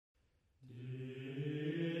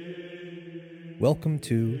Welcome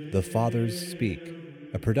to The Fathers Speak,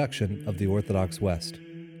 a production of the Orthodox West.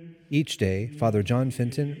 Each day, Father John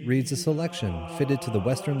Fenton reads a selection fitted to the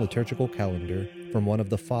Western liturgical calendar from one of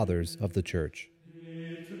the Fathers of the Church.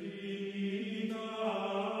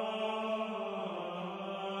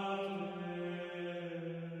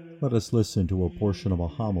 Let us listen to a portion of a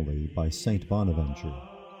homily by Saint Bonaventure.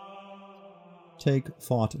 Take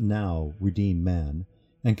thought now, redeemed man,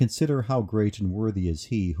 and consider how great and worthy is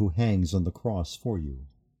he who hangs on the cross for you.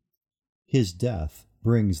 His death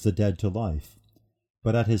brings the dead to life,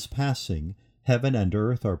 but at his passing, heaven and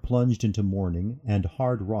earth are plunged into mourning, and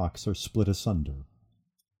hard rocks are split asunder.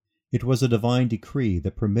 It was a divine decree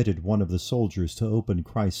that permitted one of the soldiers to open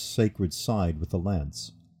Christ's sacred side with a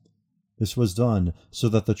lance. This was done so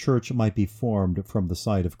that the Church might be formed from the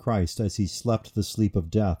side of Christ as he slept the sleep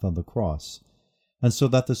of death on the cross, and so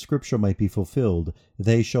that the Scripture might be fulfilled,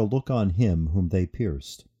 they shall look on him whom they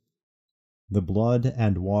pierced. The blood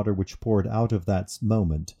and water which poured out of that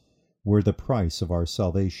moment were the price of our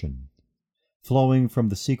salvation. Flowing from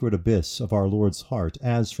the secret abyss of our Lord's heart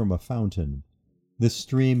as from a fountain, this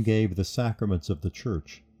stream gave the sacraments of the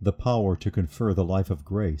Church the power to confer the life of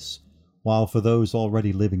grace, while for those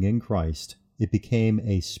already living in Christ, it became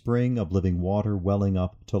a spring of living water welling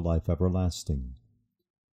up to life everlasting.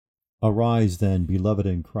 Arise then, beloved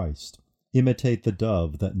in Christ, imitate the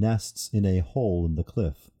dove that nests in a hole in the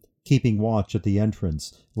cliff, keeping watch at the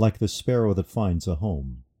entrance like the sparrow that finds a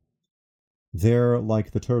home. There,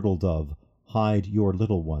 like the turtle dove, hide your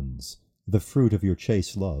little ones, the fruit of your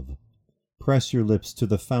chaste love. Press your lips to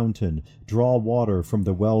the fountain, draw water from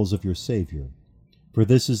the wells of your Saviour. For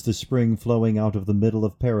this is the spring flowing out of the middle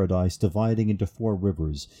of paradise, dividing into 4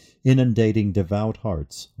 rivers, inundating devout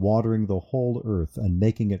hearts, watering the whole earth, and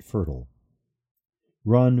making it fertile.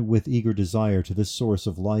 Run with eager desire to this source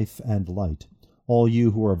of life and light, all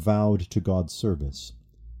you who are vowed to God's service.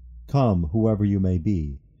 Come, whoever you may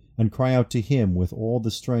be, and cry out to him with all the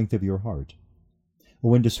strength of your heart.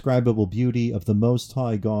 O indescribable beauty of the Most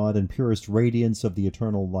High God and purest radiance of the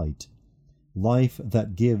eternal light, life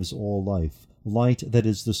that gives all life, light that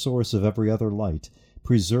is the source of every other light,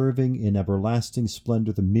 preserving in everlasting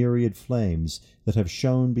splendor the myriad flames that have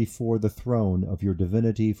shone before the throne of your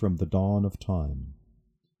divinity from the dawn of time.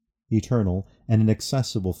 Eternal and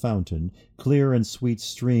inaccessible fountain, clear and sweet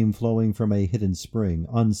stream flowing from a hidden spring,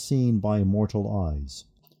 unseen by mortal eyes.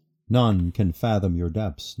 None can fathom your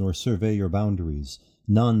depths, nor survey your boundaries.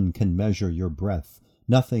 None can measure your breadth.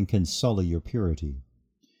 Nothing can sully your purity.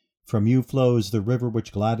 From you flows the river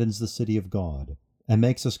which gladdens the city of God, and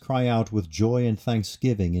makes us cry out with joy and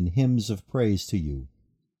thanksgiving in hymns of praise to you.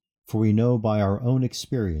 For we know by our own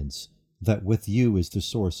experience that with you is the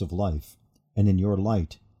source of life, and in your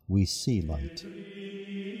light we see light.